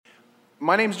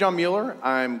My name's John Mueller.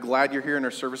 I'm glad you're here in our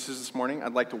services this morning.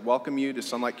 I'd like to welcome you to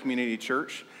Sunlight Community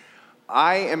Church.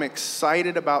 I am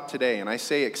excited about today, and I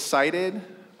say excited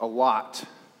a lot.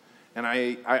 And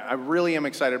I really am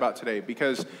excited about today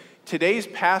because today's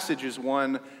passage is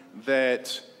one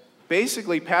that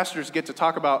basically pastors get to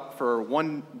talk about for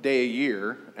one day a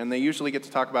year, and they usually get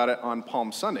to talk about it on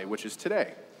Palm Sunday, which is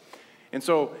today. And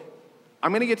so I'm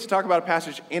going to get to talk about a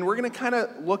passage, and we're going to kind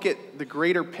of look at the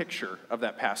greater picture of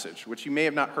that passage, which you may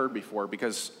have not heard before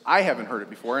because I haven't heard it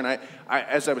before. And I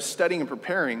as I was studying and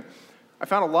preparing, I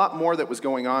found a lot more that was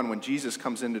going on when Jesus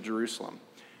comes into Jerusalem.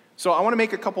 So I want to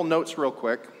make a couple notes real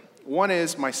quick. One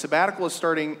is my sabbatical is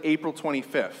starting April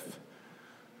 25th.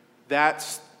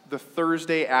 That's the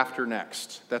Thursday after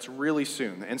next. That's really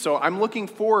soon. And so I'm looking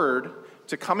forward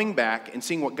to coming back and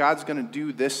seeing what God's going to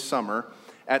do this summer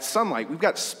at Sunlight. We've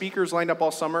got speakers lined up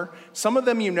all summer. Some of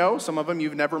them you know, some of them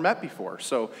you've never met before.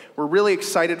 So we're really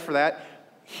excited for that.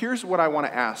 Here's what I want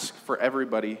to ask for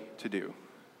everybody to do.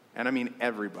 And I mean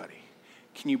everybody.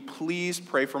 Can you please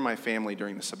pray for my family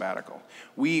during the sabbatical?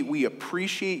 We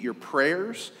appreciate your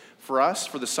prayers for us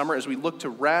for the summer as we look to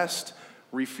rest,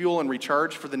 refuel, and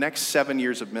recharge for the next 7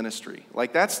 years of ministry.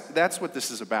 Like that's what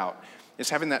this is about. Is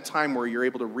having that time where you're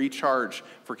able to recharge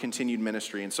for continued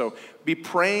ministry. And so be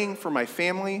praying for my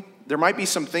family. There might be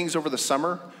some things over the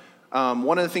summer.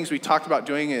 One of the things we talked about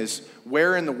doing is,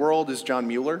 where in the world is John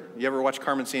Mueller? You ever watch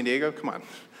Carmen Sandiego? Come on.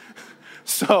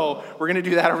 So we're going to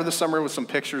do that over the summer with some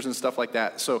pictures and stuff like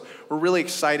that. So we're really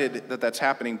excited that that's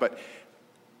happening. But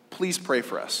please pray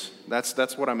for us.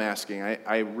 That's what I'm asking.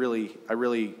 I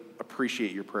really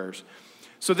appreciate your prayers.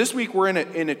 So this week we're in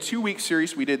a 2-week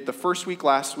series. We did the first week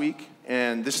last week,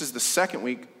 and this is the second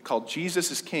week called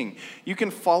Jesus is King. You can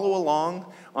follow along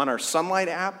on our Sunlight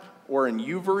app or in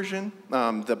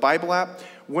YouVersion, the Bible app.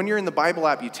 When you're in the Bible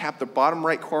app, you tap the bottom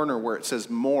right corner where it says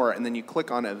More, and then you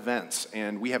click on Events,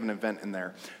 and we have an event in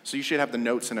there. So you should have the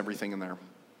notes and everything in there.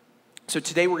 So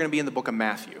today we're going to be in the book of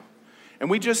Matthew. And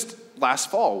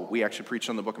last fall, we actually preached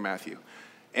on the book of Matthew.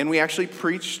 And we actually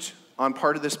preached on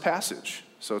part of this passage.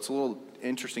 So it's a little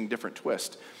interesting, different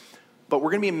twist. But we're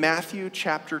going to be in Matthew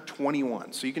chapter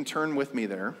 21. So you can turn with me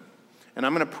there. And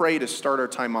I'm going to pray to start our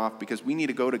time off because we need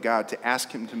to go to God to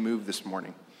ask him to move this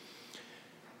morning.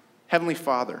 Heavenly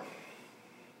Father,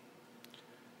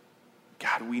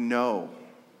 God, we know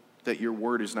that your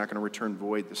word is not going to return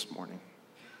void this morning.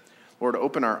 Lord,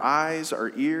 open our eyes,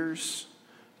 our ears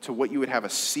to what you would have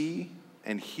us see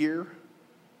and hear.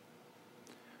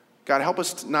 God, help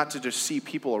us not to just see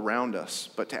people around us,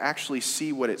 but to actually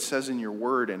see what it says in your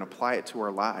word and apply it to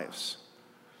our lives.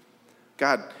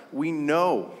 God, we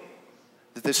know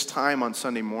that this time on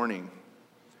Sunday morning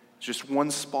is just one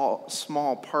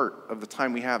small part of the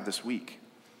time we have this week.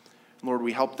 Lord,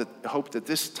 we hope that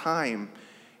this time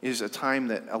is a time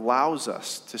that allows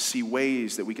us to see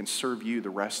ways that we can serve you the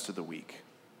rest of the week.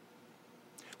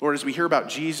 Lord, as we hear about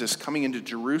Jesus coming into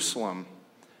Jerusalem,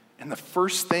 and the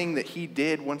first thing that he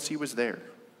did once he was there,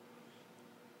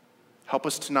 help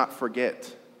us to not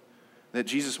forget that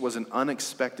Jesus was an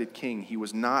unexpected king. He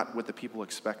was not what the people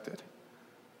expected.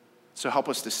 So help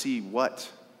us to see what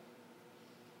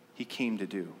he came to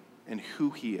do and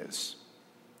who he is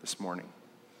this morning.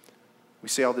 We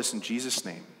say all this in Jesus'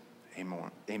 name. Amen.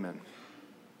 Amen.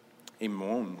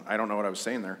 Amen. I don't know what I was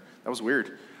saying there. That was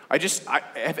weird.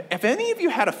 Have any of you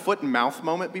had a foot and mouth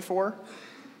moment before?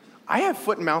 I have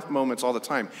foot and mouth moments all the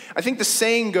time. I think the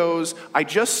saying goes, I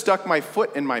just stuck my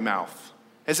foot in my mouth.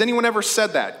 Has anyone ever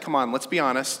said that? Come on, let's be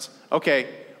honest. Okay,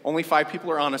 only 5 people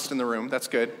are honest in the room. That's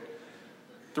good.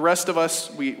 The rest of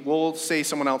us, we'll say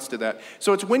someone else did that.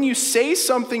 So it's when you say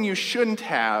something you shouldn't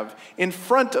have in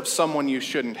front of someone you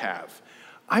shouldn't have.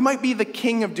 I might be the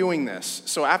king of doing this.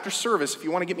 So after service, if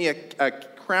you want to get me a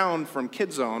crown from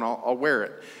Kid Zone, I'll wear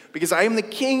it. Because I am the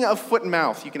king of foot and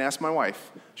mouth. You can ask my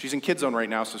wife. She's in Kid Zone right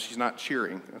now, so she's not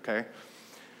cheering, okay?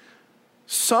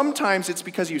 Sometimes it's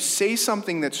because you say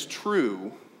something that's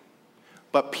true,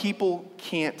 but people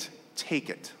can't take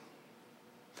it.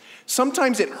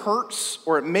 Sometimes it hurts,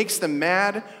 or it makes them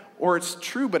mad, or it's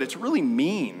true, but it's really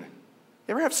mean.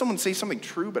 You ever have someone say something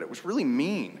true, but it was really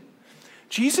mean?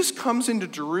 Jesus comes into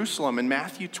Jerusalem in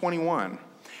Matthew 21,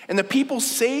 and the people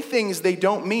say things they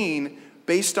don't mean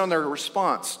based on their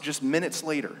response just minutes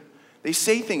later. They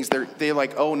say things, they're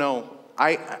like, oh no,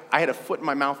 I had a foot in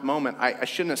my mouth moment. I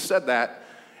shouldn't have said that.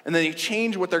 And then they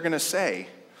change what they're going to say,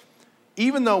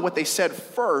 even though what they said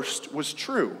first was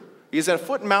true. Because at a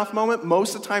foot and mouth moment,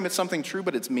 most of the time it's something true,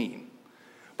 but it's mean.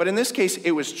 But in this case,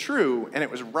 it was true, and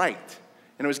it was right,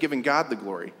 and it was giving God the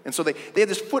glory. And so they had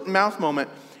this foot and mouth moment,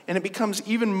 and it becomes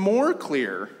even more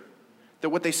clear that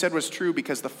what they said was true,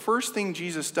 because the first thing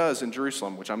Jesus does in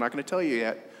Jerusalem, which I'm not going to tell you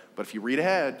yet, but if you read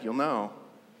ahead, you'll know.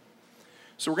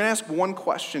 So we're going to ask one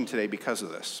question today because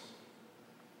of this.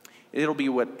 It'll be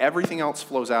what everything else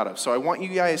flows out of. So I want you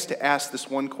guys to ask this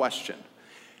one question.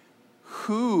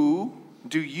 Who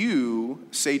do you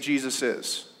say Jesus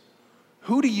is?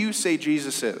 Who do you say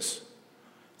Jesus is?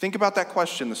 Think about that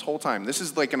question this whole time. This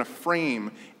is like going to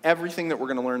frame everything that we're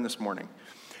going to learn this morning.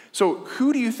 So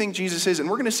who do you think Jesus is? And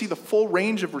we're going to see the full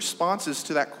range of responses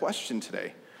to that question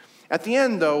today. At the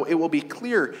end, though, it will be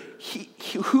clear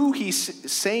who he's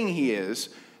saying he is,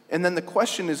 and then the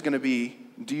question is going to be,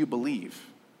 do you believe?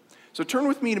 So turn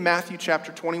with me to Matthew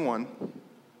chapter 21. I'm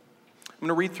going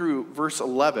to read through verse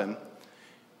 11,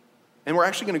 and we're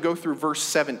actually going to go through verse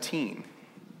 17.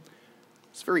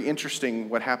 It's very interesting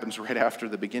what happens right after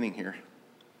the beginning here.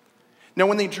 Now,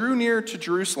 when they drew near to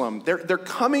Jerusalem, they're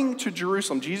coming to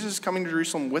Jerusalem. Jesus is coming to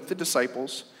Jerusalem with the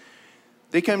disciples.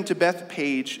 They come to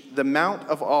Bethphage, the Mount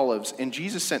of Olives, and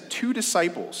Jesus sent 2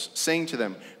 disciples, saying to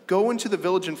them, "Go into the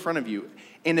village in front of you,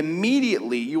 and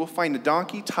immediately you will find a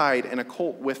donkey tied and a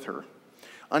colt with her.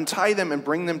 Untie them and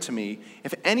bring them to me.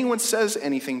 If anyone says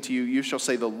anything to you, you shall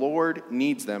say, 'The Lord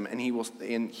needs them,' and he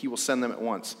will send them at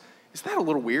once." Is that a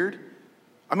little weird?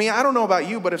 I mean, I don't know about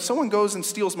you, but if someone goes and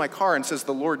steals my car and says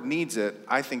the Lord needs it,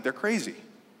 I think they're crazy,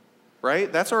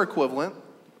 right? That's our equivalent.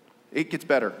 It gets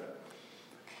better.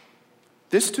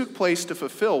 This took place to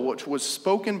fulfill what was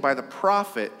spoken by the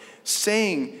prophet,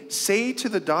 saying, "Say to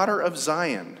the daughter of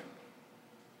Zion,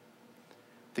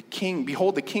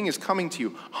 behold, the king is coming to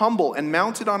you, humble and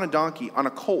mounted on a donkey, on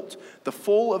a colt, the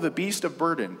foal of a beast of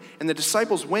burden." And the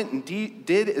disciples went and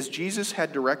did as Jesus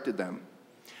had directed them.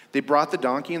 They brought the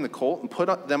donkey and the colt and put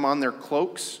on them their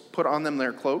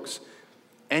cloaks,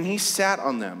 and he sat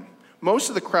on them. Most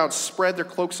of the crowd spread their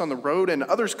cloaks on the road, and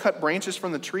others cut branches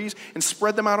from the trees and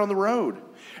spread them out on the road.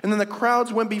 And then the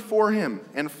crowds went before him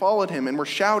and followed him and were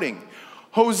shouting,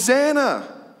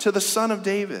 "Hosanna to the Son of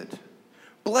David.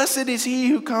 Blessed is he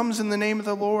who comes in the name of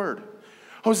the Lord.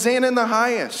 Hosanna in the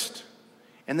highest."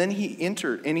 And then he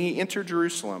entered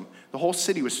Jerusalem. The whole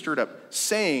city was stirred up,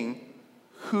 saying,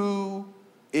 "Who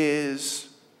is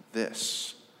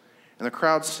this?" And the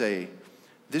crowds say,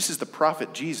 "This is the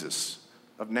prophet Jesus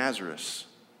of Nazareth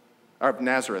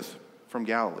from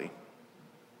Galilee."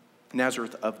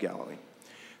 Nazareth of Galilee.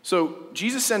 So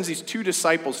Jesus sends these 2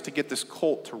 disciples to get this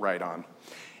colt to ride on.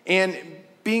 And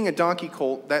being a donkey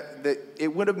colt, that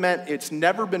it would have meant it's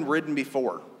never been ridden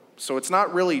before. So it's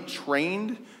not really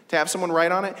trained to have someone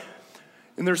ride on it.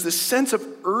 And there's this sense of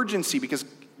urgency because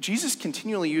Jesus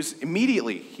continually uses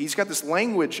immediately. He's got this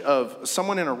language of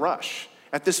someone in a rush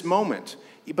at this moment.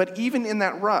 But even in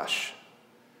that rush,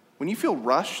 when you feel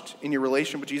rushed in your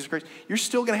relationship with Jesus Christ, you're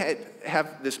still going to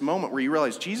have this moment where you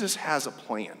realize Jesus has a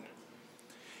plan.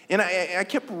 And I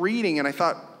kept reading and I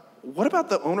thought, what about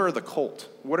the owner of the colt?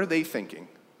 What are they thinking?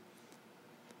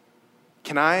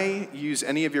 Can I use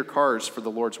any of your cars for the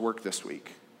Lord's work this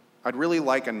week? I'd really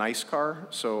like a nice car,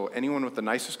 so anyone with the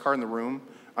nicest car in the room,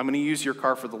 I'm going to use your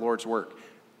car for the Lord's work.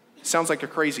 Sounds like a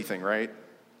crazy thing, right?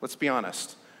 Let's be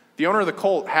honest. The owner of the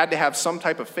colt had to have some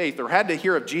type of faith or had to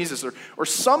hear of Jesus or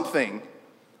something.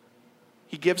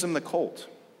 He gives him the colt.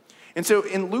 And so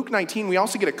in Luke 19, we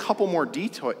also get a couple more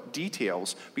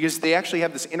details because they actually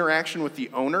have this interaction with the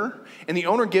owner, and the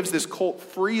owner gives this colt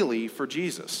freely for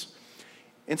Jesus.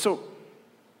 And so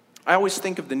I always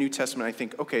think of the New Testament. I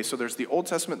think, okay, so there's the Old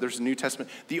Testament, there's the New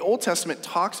Testament. The Old Testament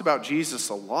talks about Jesus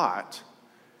a lot,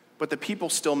 but the people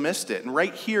still missed it. And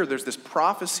right here, there's this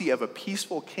prophecy of a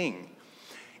peaceful king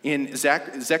in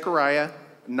Zechariah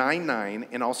 9:9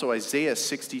 and also Isaiah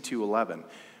 62:11.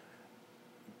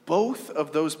 Both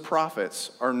of those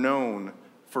prophets are known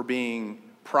for being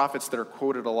prophets that are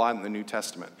quoted a lot in the New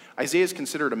Testament. Isaiah is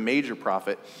considered a major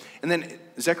prophet. And then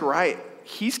Zechariah,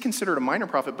 he's considered a minor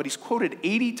prophet, but he's quoted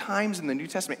 80 times in the New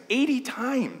Testament. 80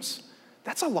 times.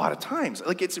 That's a lot of times.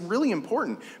 Like, it's really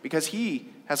important because he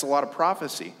has a lot of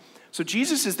prophecy. So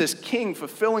Jesus is this king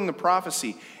fulfilling the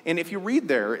prophecy. And if you read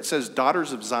there, it says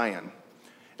daughters of Zion.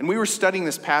 And we were studying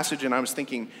this passage and I was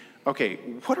thinking, okay,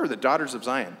 what are the daughters of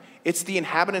Zion? It's the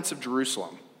inhabitants of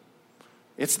Jerusalem.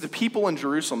 It's the people in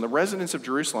Jerusalem, the residents of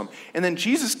Jerusalem. And then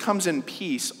Jesus comes in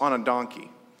peace on a donkey.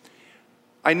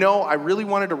 I know I really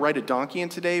wanted to write a donkey in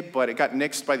today, but it got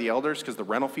nixed by the elders because the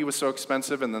rental fee was so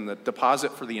expensive and then the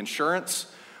deposit for the insurance.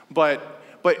 But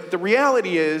the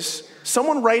reality is,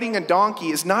 someone riding a donkey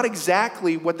is not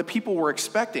exactly what the people were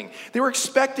expecting. They were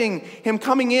expecting him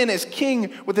coming in as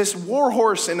king with this war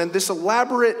horse and this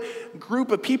elaborate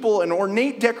group of people and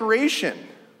ornate decoration,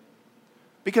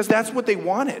 because that's what they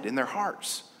wanted in their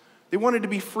hearts. They wanted to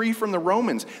be free from the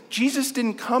Romans. Jesus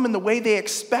didn't come in the way they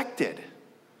expected.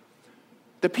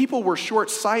 The people were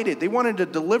short-sighted. They wanted to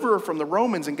deliver from the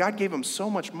Romans, and God gave them so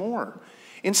much more.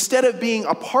 Instead of being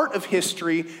a part of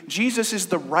history, Jesus is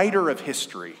the writer of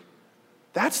history.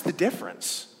 That's the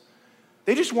difference.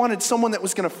 They just wanted someone that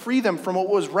was going to free them from what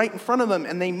was right in front of them,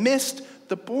 and they missed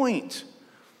the point.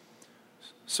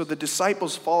 So the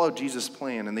disciples followed Jesus'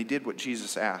 plan, and they did what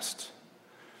Jesus asked.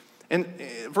 And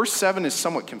verse 7 is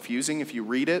somewhat confusing if you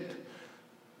read it.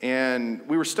 And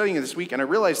we were studying it this week, and I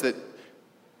realized that,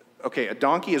 okay, a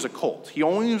donkey is a colt. He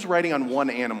only was riding on one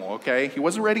animal, okay? He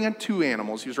wasn't riding on two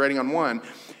animals. He was riding on one.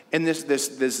 And this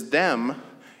them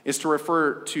is to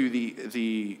refer to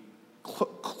the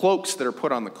cloaks that are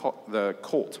put on the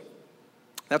colt.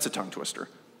 That's a tongue twister.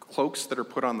 Cloaks that are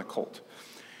put on the colt.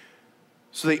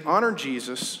 So they honor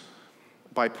Jesus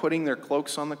by putting their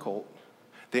cloaks on the colt.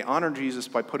 They honor Jesus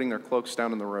by putting their cloaks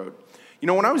down in the road. You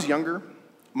know, when I was younger,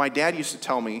 my dad used to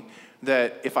tell me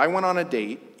that if I went on a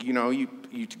date, you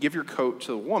give your coat to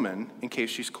the woman in case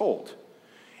she's cold.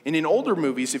 And in older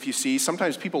movies, if you see,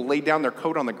 sometimes people lay down their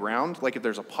coat on the ground, like if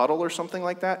there's a puddle or something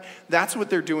like that. That's what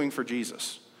they're doing for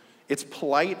Jesus. It's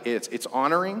polite, it's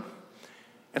honoring.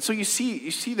 And so you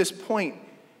see this point,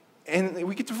 and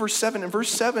we get to verse 7, and verse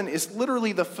 7 is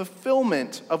literally the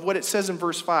fulfillment of what it says in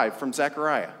verse 5 from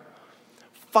Zechariah.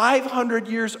 500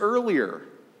 years earlier,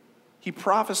 he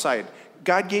prophesied.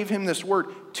 God gave him this word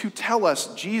to tell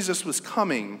us Jesus was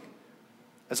coming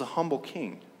as a humble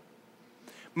king.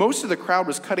 Most of the crowd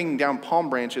was cutting down palm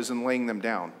branches and laying them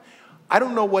down. I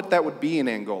don't know what that would be in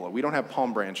Angola. We don't have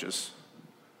palm branches.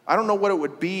 I don't know what it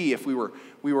would be if we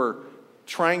were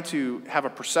trying to have a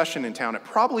procession in town. It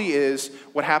probably is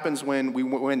what happens when we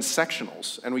win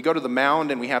sectionals and we go to the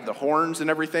mound and we have the horns and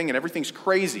everything's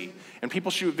crazy. And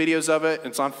people shoot videos of it, and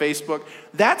it's on Facebook.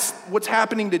 That's what's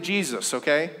happening to Jesus,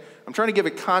 okay? I'm trying to give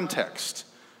it context.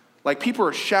 Like, people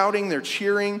are shouting, they're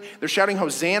cheering, they're shouting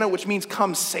Hosanna, which means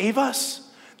come save us.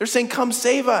 They're saying, come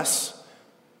save us.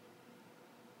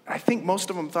 I think most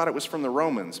of them thought it was from the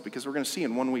Romans, because we're going to see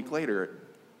in 1 week later,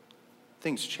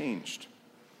 things changed.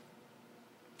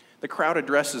 The crowd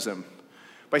addresses him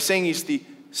by saying he's the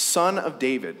son of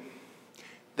David.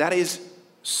 That is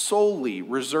solely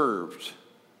reserved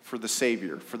for the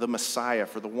Savior, for the Messiah,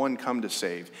 for the one come to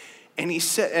save. And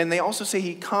they also say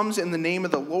he comes in the name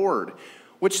of the Lord,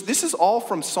 which this is all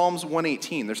from Psalms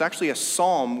 118. There's actually a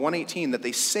Psalm 118 that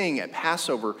they sing at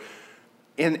Passover.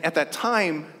 And at that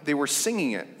time, they were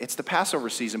singing it. It's the Passover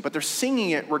season, but they're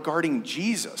singing it regarding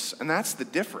Jesus, and that's the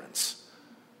difference.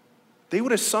 They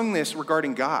would have sung this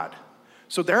regarding God.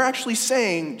 So they're actually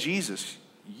saying, Jesus,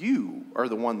 you are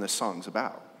the one this song's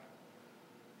about.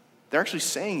 They're actually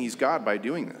saying he's God by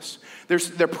doing this.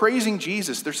 They're praising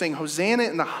Jesus. They're saying, Hosanna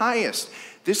in the highest.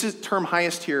 Term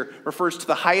highest here refers to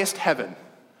the highest heaven.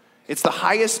 It's the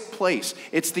highest place.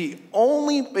 It's the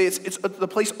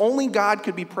place only God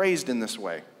could be praised in this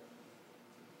way.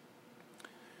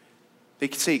 They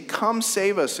say, come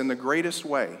save us in the greatest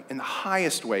way, in the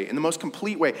highest way, in the most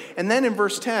complete way. And then in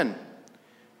verse 10,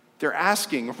 they're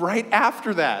asking right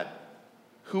after that,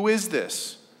 who is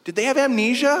this? Did they have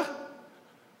amnesia?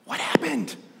 What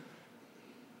happened?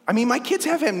 I mean, my kids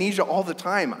have amnesia all the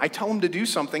time. I tell them to do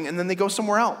something and then they go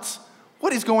somewhere else.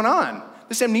 What is going on?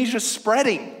 This amnesia is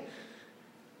spreading.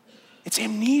 It's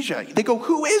amnesia. They go,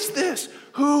 who is this?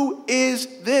 Who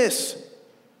is this?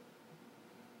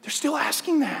 They're still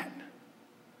asking that.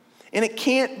 And it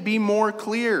can't be more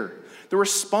clear. The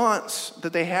response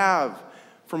that they have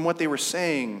from what they were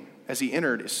saying as he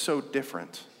entered is so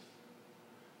different.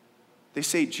 They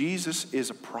say Jesus is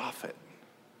a prophet.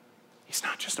 He's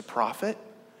not just a prophet.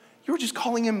 You were just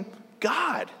calling him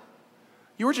God.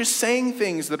 You were just saying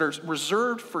things that are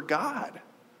reserved for God.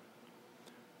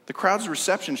 The crowd's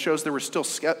reception shows there were still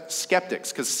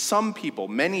skeptics, because some people,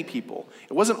 many people,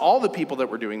 it wasn't all the people that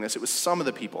were doing this, it was some of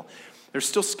the people. There's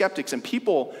still skeptics and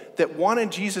people that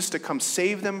wanted Jesus to come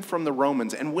save them from the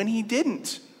Romans. And when he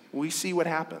didn't, we see what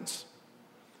happens.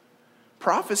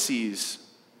 Prophecies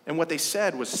and what they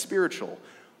said was spiritual.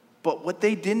 But what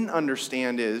they didn't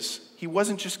understand is he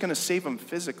wasn't just going to save them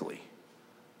physically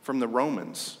from the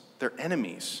Romans, their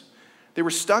enemies. They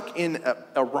were stuck in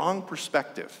a wrong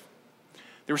perspective.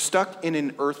 They were stuck in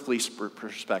an earthly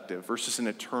perspective versus an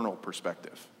eternal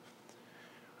perspective.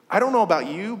 I don't know about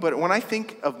you, but when I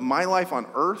think of my life on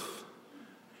earth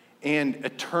and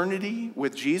eternity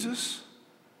with Jesus,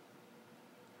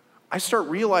 I start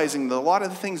realizing that a lot of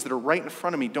the things that are right in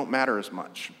front of me don't matter as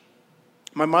much.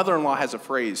 My mother-in-law has a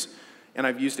phrase, and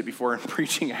I've used it before in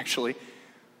preaching actually.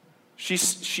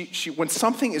 She when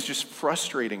something is just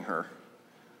frustrating her,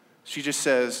 She just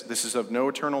says, this is of no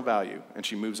eternal value, and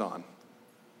she moves on.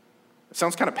 It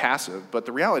sounds kind of passive, but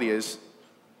the reality is,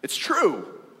 it's true.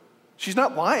 She's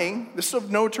not lying. This is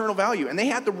of no eternal value. And they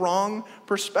had the wrong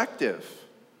perspective.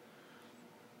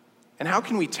 And how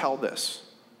can we tell this?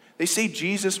 They say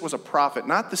Jesus was a prophet,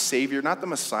 not the Savior, not the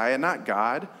Messiah, not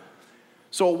God.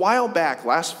 So a while back,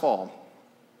 last fall,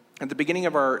 at the beginning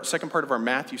of our second part of our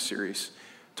Matthew series,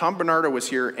 Tom Bernardo was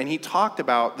here, and he talked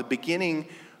about the beginning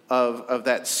of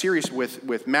that series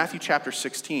with Matthew chapter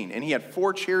 16. And he had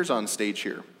 4 chairs on stage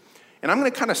here. And I'm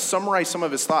going to kind of summarize some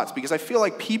of his thoughts, because I feel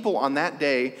like people on that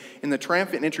day in the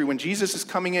triumphant entry, when Jesus is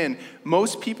coming in,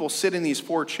 most people sit in these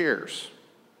 4 chairs.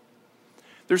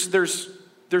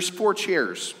 There's 4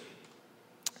 chairs.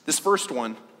 This first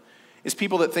one is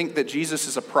people that think that Jesus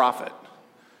is a prophet.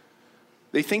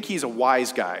 They think he's a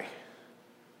wise guy.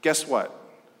 Guess what?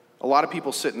 A lot of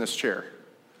people sit in this chair.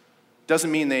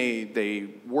 Doesn't mean they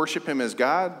worship him as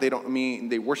God. They don't mean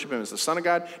they worship him as the Son of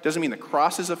God. Doesn't mean the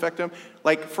crosses affect him.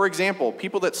 Like, for example,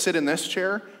 people that sit in this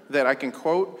chair that I can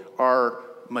quote are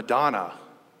Madonna.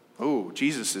 Oh,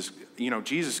 Jesus is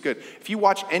good. If you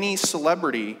watch any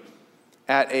celebrity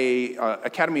at a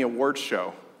Academy Awards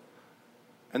show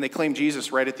and they claim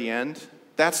Jesus right at the end,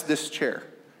 that's this chair.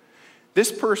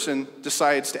 This person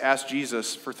decides to ask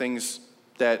Jesus for things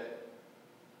that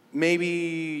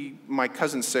maybe my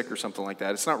cousin's sick or something like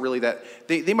that. It's not really that.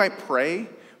 They might pray,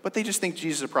 but they just think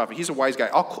Jesus is a prophet. He's a wise guy.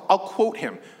 I'll quote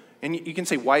him. And you can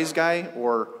say wise guy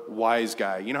or wise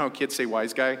guy. You know how kids say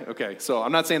wise guy? Okay, so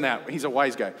I'm not saying that. He's a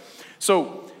wise guy.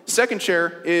 So second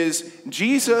chair is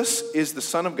Jesus is the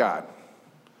Son of God.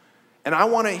 And I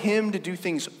want him to do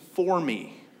things for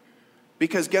me.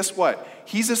 Because guess what?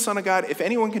 He's the Son of God. If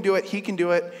anyone can do it, he can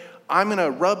do it. I'm going to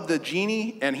rub the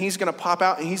genie, and he's going to pop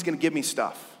out, and he's going to give me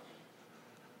stuff.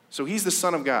 So he's the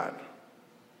Son of God.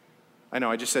 I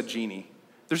know, I just said genie.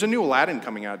 There's a new Aladdin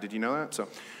coming out. Did you know that?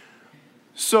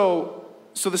 So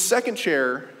the second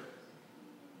chair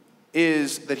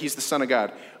is that he's the Son of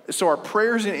God. So our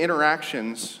prayers and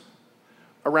interactions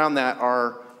around that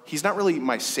are, he's not really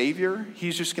my Savior.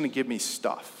 He's just going to give me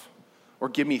stuff or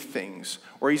give me things,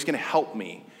 or he's going to help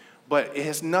me. But it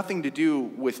has nothing to do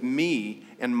with me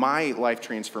and my life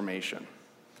transformation.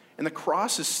 And the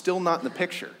cross is still not in the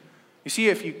picture. You see,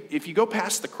 if you go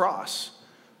past the cross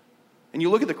and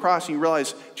you look at the cross and you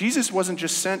realize Jesus wasn't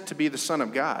just sent to be the Son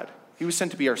of God. He was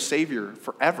sent to be our Savior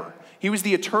forever. He was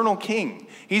the eternal King.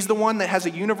 He's the one that has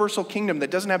a universal kingdom that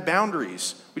doesn't have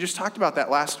boundaries. We just talked about that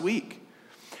last week.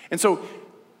 And so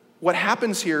what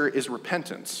happens here is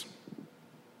repentance.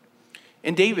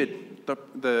 And David,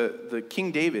 the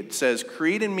King David says,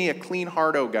 create in me a clean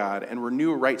heart, O God, and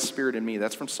renew a right spirit in me.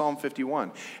 That's from Psalm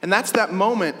 51. And that's that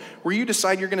moment where you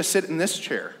decide you're going to sit in this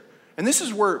chair. And this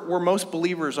is where most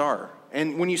believers are.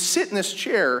 And when you sit in this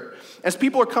chair, as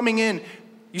people are coming in,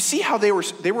 you see how they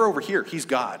were over here. He's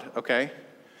God, okay?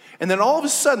 And then all of a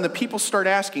sudden, the people start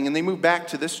asking, and they move back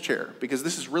to this chair, because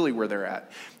this is really where they're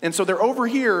at. And so they're over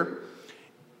here,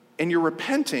 and you're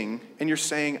repenting, and you're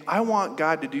saying, I want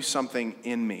God to do something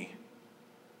in me.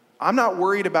 I'm not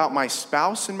worried about my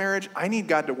spouse in marriage. I need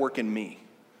God to work in me.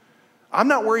 I'm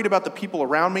not worried about the people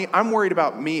around me. I'm worried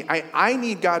about me. I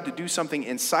need God to do something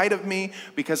inside of me,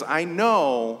 because I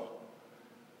know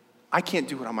I can't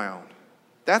do it on my own.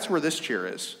 That's where this chair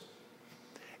is.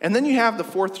 And then you have the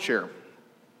fourth chair,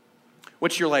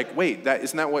 which you're like, wait,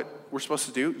 isn't that what we're supposed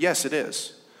to do? Yes, it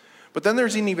is. But then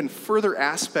there's an even further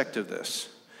aspect of this.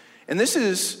 And this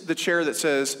is the chair that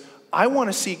says, I want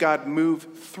to see God move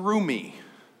through me.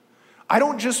 I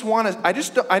don't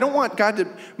want God to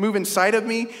move inside of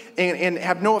me and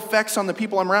have no effects on the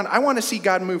people I'm around. I want to see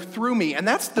God move through me. And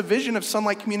that's the vision of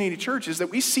Sunlight Community Church, is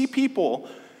that we see people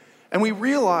and we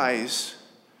realize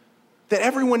that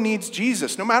everyone needs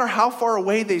Jesus, no matter how far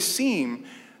away they seem,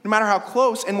 no matter how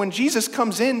close. And when Jesus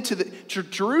comes into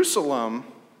Jerusalem,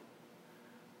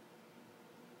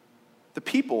 the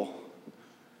people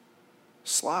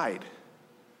slide.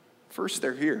 First,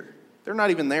 they're here. They're not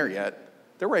even there yet.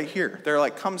 They're right here. They're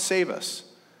like, come save us.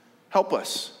 Help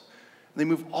us. And they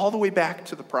move all the way back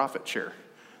to the prophet chair.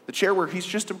 The chair where he's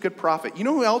just a good prophet. You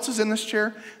know who else is in this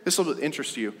chair? This will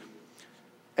interest you.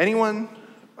 Anyone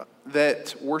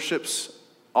that worships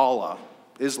Allah,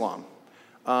 Islam.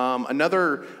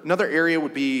 Another area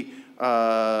would be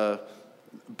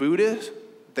Buddhists.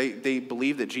 They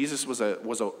believe that Jesus was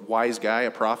a wise guy,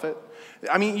 a prophet.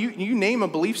 I mean, you name a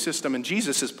belief system, and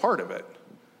Jesus is part of it.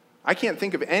 I can't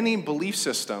think of any belief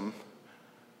system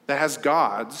that has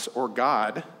gods or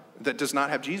God that does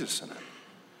not have Jesus in it.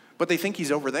 But they think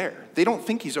he's over there. They don't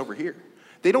think he's over here.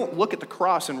 They don't look at the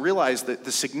cross and realize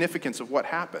the significance of what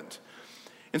happened.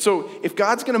 And so if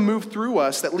God's going to move through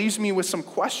us, that leaves me with some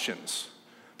questions.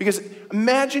 Because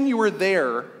imagine you were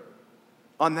there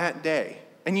on that day,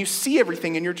 and you see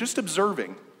everything, and you're just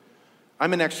observing.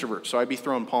 I'm an extrovert, so I'd be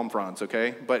throwing palm fronds,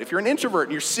 okay? But if you're an introvert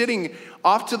and you're sitting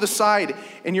off to the side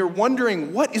and you're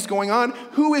wondering, what is going on?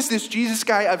 Who is this Jesus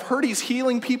guy? I've heard he's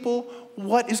healing people.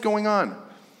 What is going on?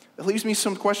 It leaves me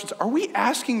some questions. Are we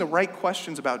asking the right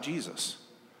questions about Jesus?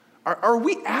 Are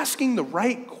we asking the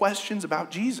right questions about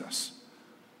Jesus?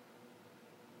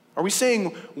 Are we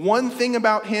saying one thing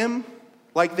about him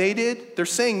like they did? They're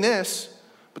saying this,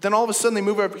 but then all of a sudden they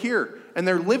move over here and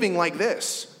they're living like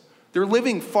this. They're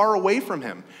living far away from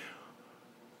him.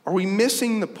 Are we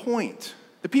missing the point?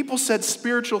 The people said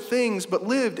spiritual things, but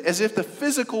lived as if the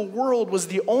physical world was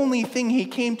the only thing he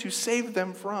came to save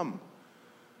them from.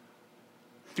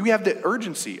 Do we have the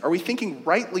urgency? Are we thinking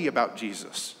rightly about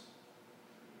Jesus?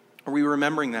 Are we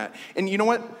remembering that? And you know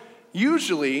what?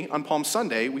 Usually on Palm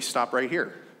Sunday, we stop right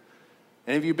here.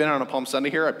 Any of you been on a Palm Sunday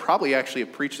here? I probably actually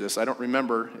have preached this. I don't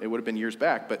remember. It would have been years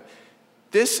back, but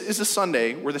this is a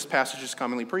Sunday where this passage is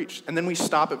commonly preached. And then we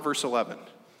stop at verse 11.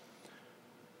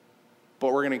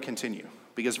 But we're going to continue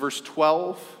because verse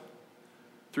 12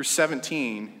 through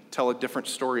 17 tell a different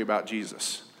story about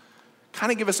Jesus.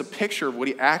 Kind of give us a picture of what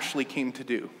he actually came to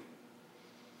do.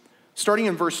 Starting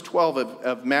in verse 12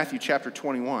 of Matthew chapter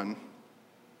 21,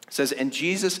 it says, "And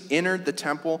Jesus entered the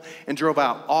temple and drove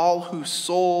out all who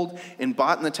sold and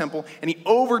bought in the temple, and he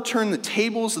overturned the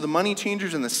tables of the money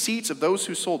changers and the seats of those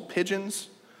who sold pigeons.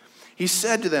 He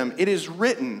said to them, 'It is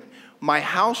written, my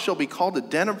house shall be called a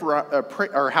den of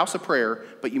or house of prayer,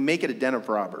 but you make it a den of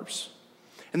robbers.'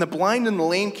 And the blind and the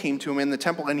lame came to him in the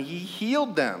temple, and he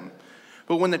healed them.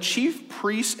 But when the chief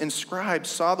priests and scribes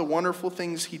saw the wonderful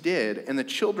things he did, and the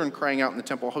children crying out in the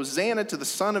temple, 'Hosanna to the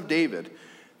Son of David,'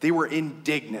 they were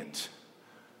indignant."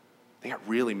 They got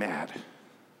really mad.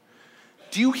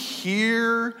 Do you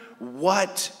hear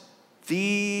what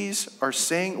these are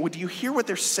saying? Do you hear what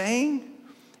they're saying?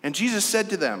 And Jesus said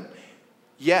to them,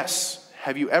 "Yes,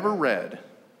 have you ever read,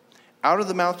 'Out of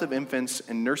the mouth of infants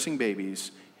and nursing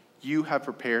babies, you have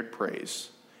prepared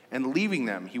praise'? And leaving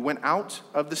them, he went out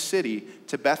of the city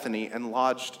to Bethany and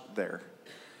lodged there."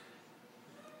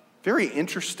 Very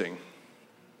interesting.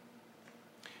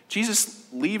 Jesus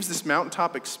leaves this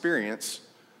mountaintop experience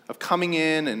of coming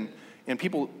in and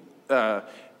people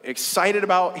excited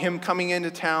about him coming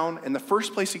into town, and the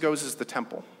first place he goes is the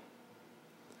temple.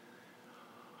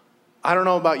 I don't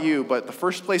know about you, but the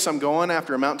first place I'm going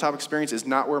after a mountaintop experience is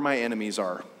not where my enemies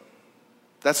are.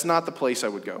 That's not the place I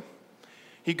would go.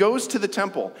 He goes to the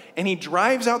temple, and he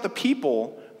drives out the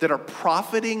people that are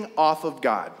profiting off of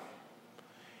God.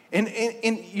 And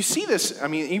you see this, I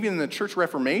mean, even in the Church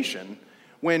Reformation,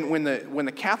 when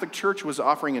the Catholic Church was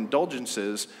offering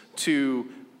indulgences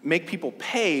to make people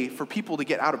pay for people to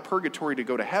get out of purgatory to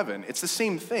go to heaven, it's the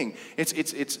same thing.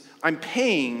 It's I'm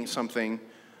paying something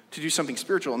to do something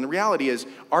spiritual. And the reality is,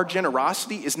 our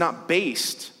generosity is not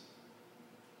based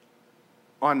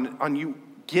on you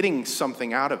getting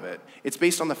something out of it. It's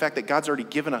based on the fact that God's already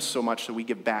given us so much, so we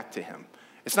give back to him.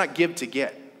 It's not give to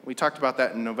get. We talked about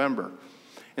that in November.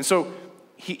 And so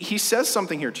he says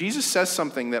something here. Jesus says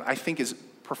something that I think is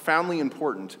profoundly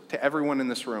important to everyone in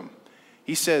this room.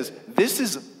 He says, "This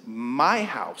is my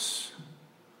house,"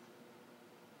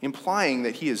 implying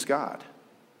that he is God.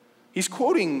 He's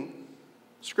quoting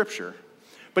Scripture,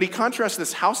 but he contrasts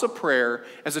this house of prayer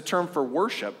as a term for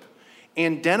worship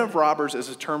and den of robbers as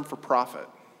a term for profit.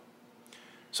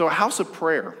 So a house of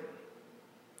prayer.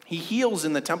 He heals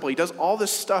in the temple. He does all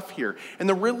this stuff here. And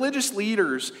the religious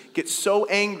leaders get so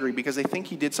angry because they think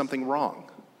he did something wrong.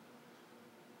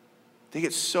 They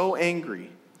get so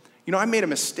angry. You know, I made a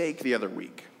mistake the other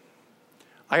week.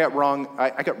 I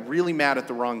got really mad at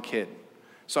the wrong kid.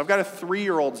 So I've got a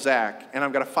 3-year-old Zach, and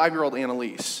I've got a 5-year-old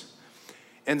Annalise.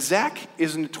 And Zach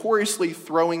is notoriously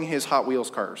throwing his Hot Wheels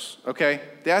cars, okay?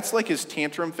 That's like his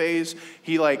tantrum phase.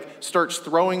 He starts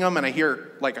throwing them, and I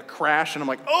hear like a crash, and I'm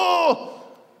like, oh!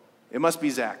 It must be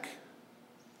Zach.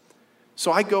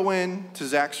 So I go in to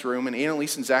Zach's room, and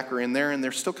Annalise and Zach are in there, and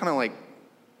they're still kind of like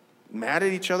mad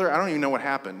at each other. I don't even know what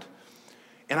happened.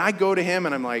 And I go to him,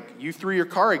 and I'm like, "You threw your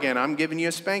car again. I'm giving you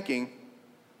a spanking."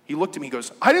 He looked at me, he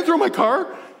goes, "I didn't throw my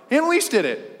car. Annalise did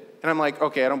it." And I'm like,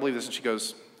 "Okay, I don't believe this." And she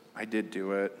goes, "I did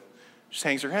do it." Just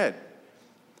hangs her head.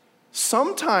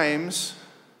 Sometimes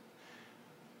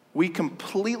we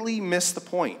completely miss the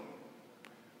point,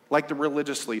 like the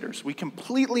religious leaders. We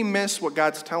completely miss what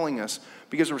God's telling us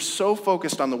because we're so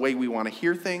focused on the way we want to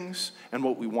hear things and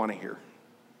what we want to hear.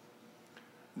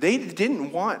 They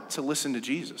didn't want to listen to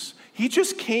Jesus. He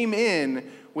just came in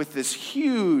with this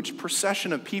huge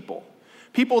procession of people.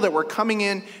 People that were coming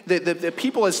in, the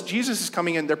people as Jesus is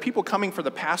coming in, they're people coming for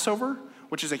the Passover,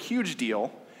 which is a huge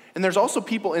deal. And there's also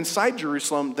people inside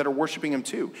Jerusalem that are worshiping him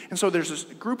too. And so there's this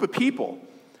group of people,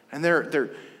 and they're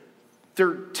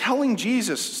telling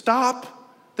Jesus, stop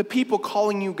the people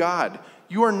calling you God.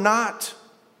 You are not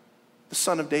the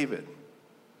Son of David.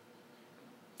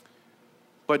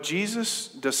 But Jesus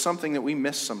does something that we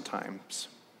miss sometimes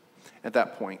at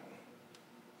that point.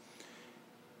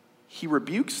 He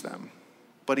rebukes them,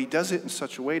 but he does it in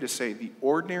such a way to say, the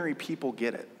ordinary people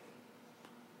get it,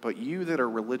 but you that are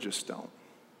religious don't.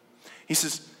 He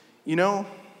says, I'm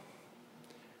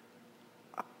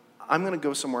going to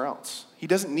go somewhere else. He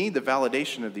doesn't need the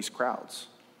validation of these crowds.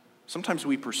 Sometimes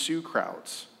we pursue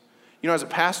crowds. As a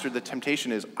pastor, the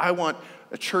temptation is, I want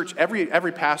a church,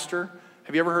 every pastor,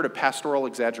 have you ever heard of pastoral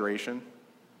exaggeration?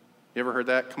 You ever heard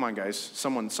that? Come on, guys.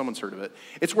 Someone's heard of it.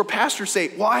 It's where pastors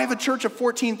say, well, I have a church of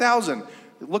 14,000.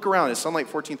 Look around. Is Sunlight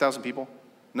 14,000 people?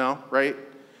 No, right?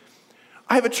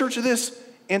 I have a church of this.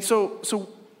 And so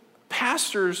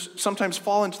pastors sometimes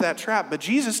fall into that trap, but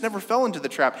Jesus never fell into the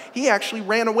trap. He actually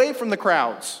ran away from the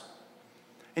crowds.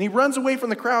 And he runs away from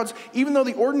the crowds, even though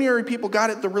the ordinary people got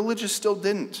it, the religious still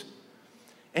didn't.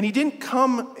 And he didn't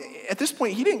come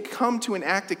to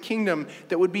enact a kingdom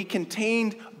that would be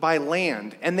contained by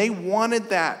land. And they wanted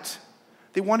that.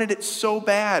 They wanted it so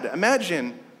bad.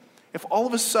 Imagine if all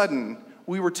of a sudden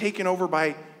we were taken over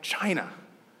by China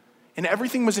and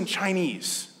everything was in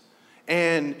Chinese.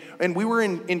 And we were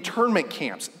in internment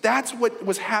camps. That's what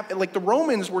was happening. Like the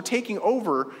Romans were taking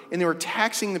over and they were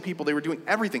taxing the people. They were doing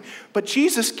everything. But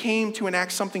Jesus came to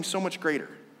enact something so much greater.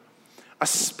 A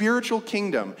spiritual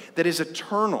kingdom that is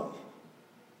eternal.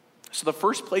 So the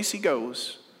first place he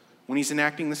goes when he's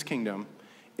enacting this kingdom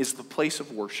is the place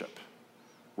of worship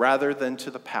rather than to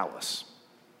the palace.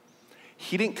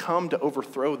 He didn't come to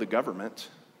overthrow the government.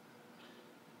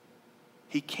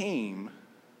 He came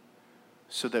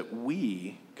so that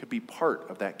we could be part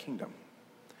of that kingdom,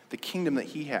 the kingdom that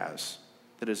he has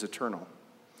that is eternal.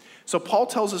 So Paul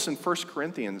tells us in 1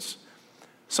 Corinthians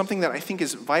something that I think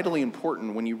is vitally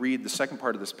important when you read the second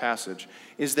part of this passage,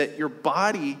 is that your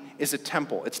body is a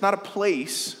temple. It's not a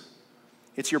place,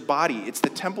 it's your body. It's the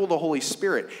temple of the Holy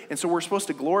Spirit. And so we're supposed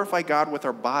to glorify God with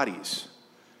our bodies.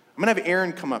 I'm going to have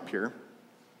Aaron come up here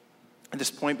at this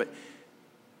point, but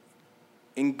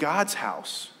in God's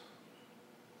house,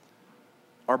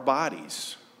 our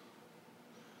bodies,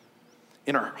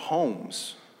 in our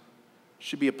homes,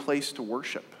 should be a place to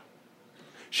worship.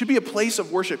 Should be a place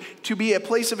of worship, to be a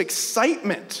place of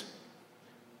excitement.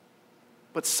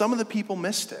 But some of the people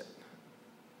missed it.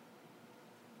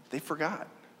 They forgot.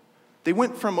 They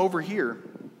went from over here,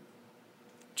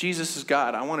 Jesus is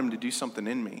God, I want him to do something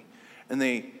in me. And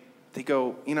they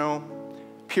go,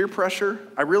 peer pressure,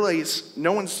 I realize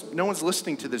no one's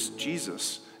listening to this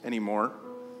Jesus anymore.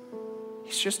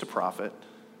 He's just a prophet.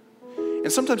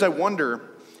 And sometimes I wonder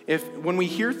if when we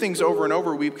hear things over and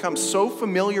over, we become so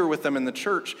familiar with them in the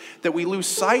church that we lose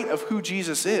sight of who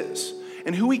Jesus is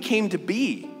and who he came to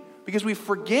be, because we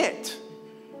forget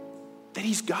that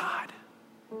he's God.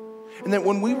 And that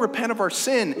when we repent of our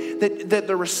sin, that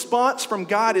the response from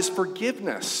God is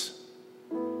forgiveness.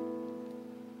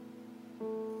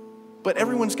 But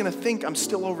everyone's going to think I'm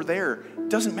still over there.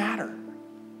 Doesn't matter.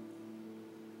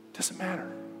 Doesn't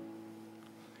matter.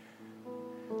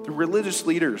 The religious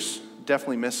leaders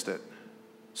definitely missed it.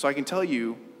 So I can tell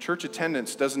you, church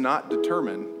attendance does not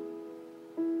determine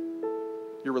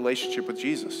your relationship with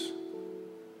Jesus.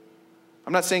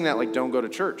 I'm not saying that like don't go to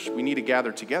church. We need to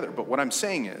gather together. But what I'm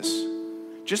saying is,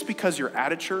 just because you're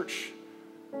at a church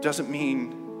doesn't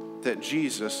mean that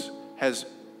Jesus has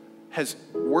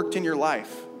worked in your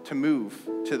life to move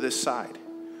to this side,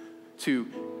 to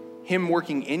him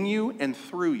working in you and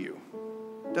through you.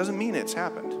 Doesn't mean it's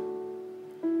happened.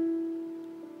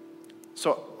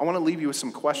 So I want to leave you with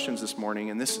some questions this morning,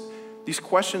 and these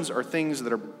questions are things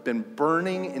that have been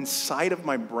burning inside of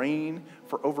my brain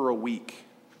for over a week.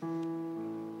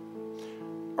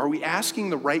 Are we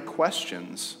asking the right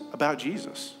questions about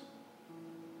Jesus?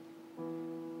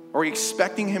 Are we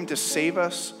expecting him to save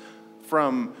us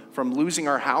from losing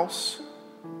our house?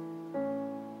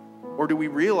 Or do we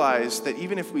realize that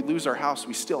even if we lose our house,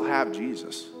 we still have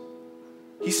Jesus?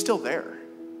 He's still there.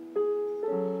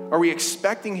 Are we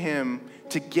expecting him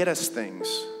to get us things?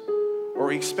 Or are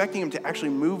we expecting him to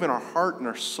actually move in our heart and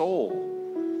our soul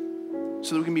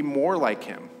so that we can be more like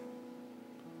him?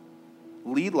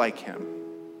 Lead like him?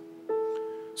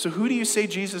 So who do you say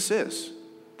Jesus is?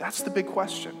 That's the big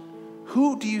question.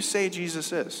 Who do you say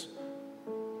Jesus is?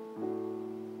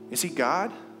 Is he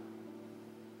God?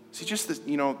 Is he just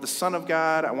the Son of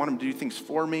God? I want him to do things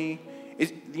for me.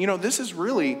 This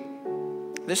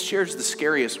chair is the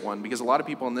scariest one because a lot of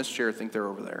people in this chair think they're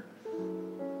over there.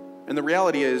 And the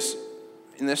reality is,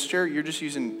 in this chair, you're just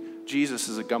using Jesus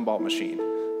as a gumball machine.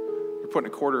 You're putting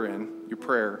a quarter in your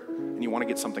prayer, and you want to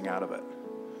get something out of it.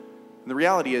 And the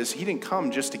reality is, he didn't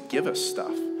come just to give us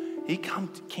stuff. He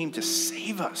came to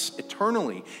save us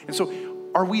eternally. And so,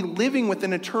 are we living with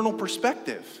an eternal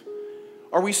perspective?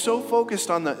 Are we so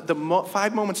focused on the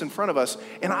 5 moments in front of us?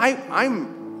 And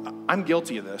I'm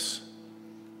guilty of this.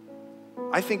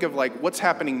 I think of what's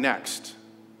happening next.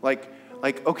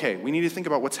 Okay, we need to think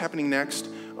about what's happening next.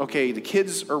 Okay, the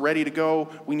kids are ready to go.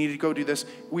 We need to go do this.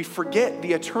 We forget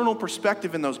the eternal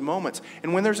perspective in those moments.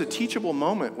 And when there's a teachable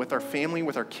moment with our family,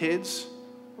 with our kids,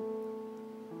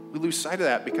 we lose sight of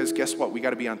that because guess what? We got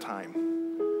to be on time.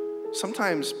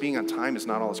 Sometimes being on time is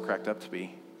not all it's cracked up to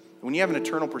be. When you have an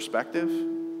eternal perspective,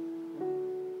 you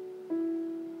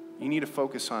need to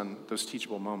focus on those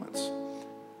teachable moments.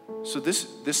 So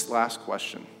this last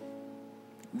question,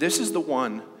 this is the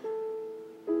one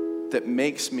that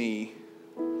makes me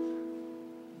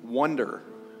wonder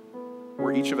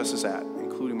where each of us is at,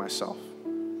 including myself.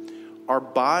 Our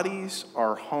bodies,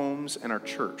 our homes, and our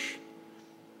church,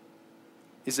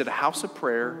 is it a house of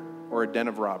prayer or a den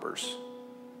of robbers?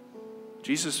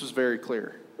 Jesus was very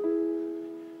clear.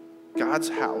 God's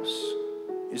house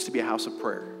is to be a house of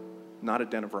prayer, not a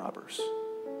den of robbers.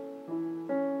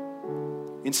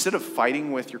 Instead of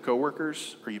fighting with your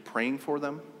coworkers, are you praying for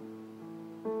them?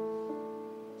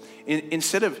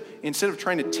 Instead of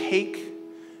trying to take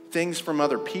things from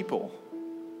other people,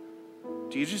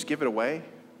 do you just give it away?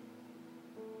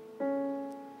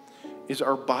 Is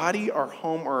our body, our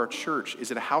home, or our church,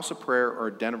 is it a house of prayer or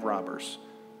a den of robbers?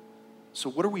 So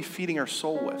what are we feeding our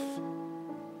soul with?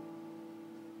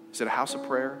 Is it a house of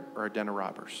prayer or a den of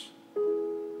robbers?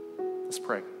 Let's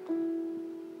pray.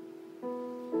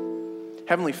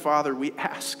 Heavenly Father, we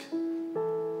ask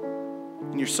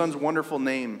in your Son's wonderful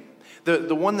name,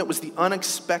 the one that was the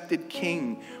unexpected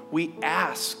king, we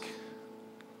ask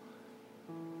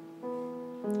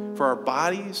for our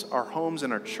bodies, our homes,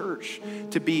 and our church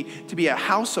to be a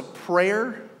house of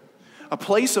prayer, a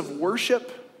place of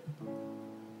worship,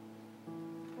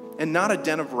 and not a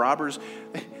den of robbers.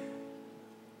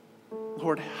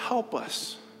 Lord, help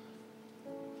us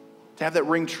to have that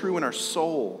ring true in our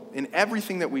soul, in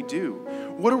everything that we do.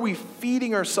 What are we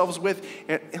feeding ourselves with?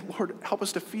 And Lord, help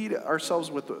us to feed ourselves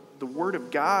with the Word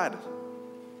of God.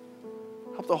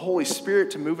 Help the Holy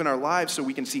Spirit to move in our lives so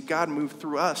we can see God move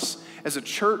through us as a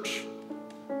church.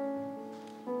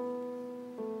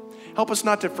 Help us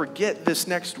not to forget this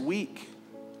next week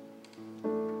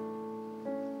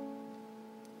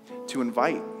to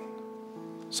invite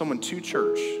someone to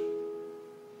church,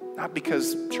 not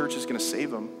because church is going to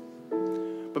save them,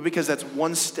 but because that's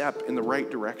one step in the right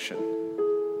direction.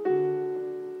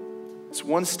 It's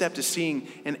one step to seeing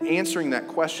and answering that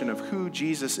question of who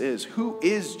Jesus is. Who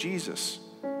is Jesus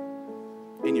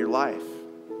in your life?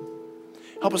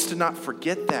 Help us to not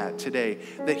forget that today,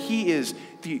 that he is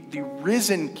the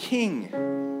risen King,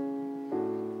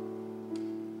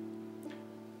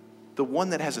 the one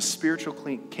that has a spiritual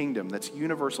kingdom that's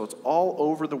universal. It's all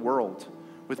over the world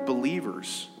with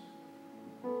believers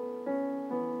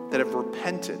that have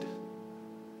repented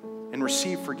and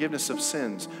received forgiveness of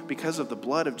sins because of the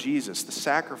blood of Jesus, the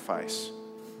sacrifice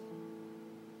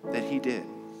that he did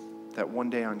that one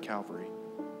day on Calvary.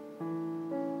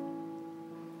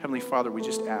 Heavenly Father, we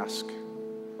just ask that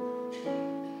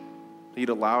you'd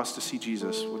allow us to see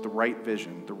Jesus with the right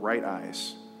vision, the right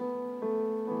eyes.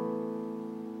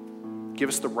 Give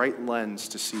us the right lens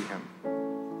to see him.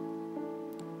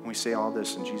 And we say all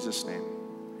this in Jesus' name.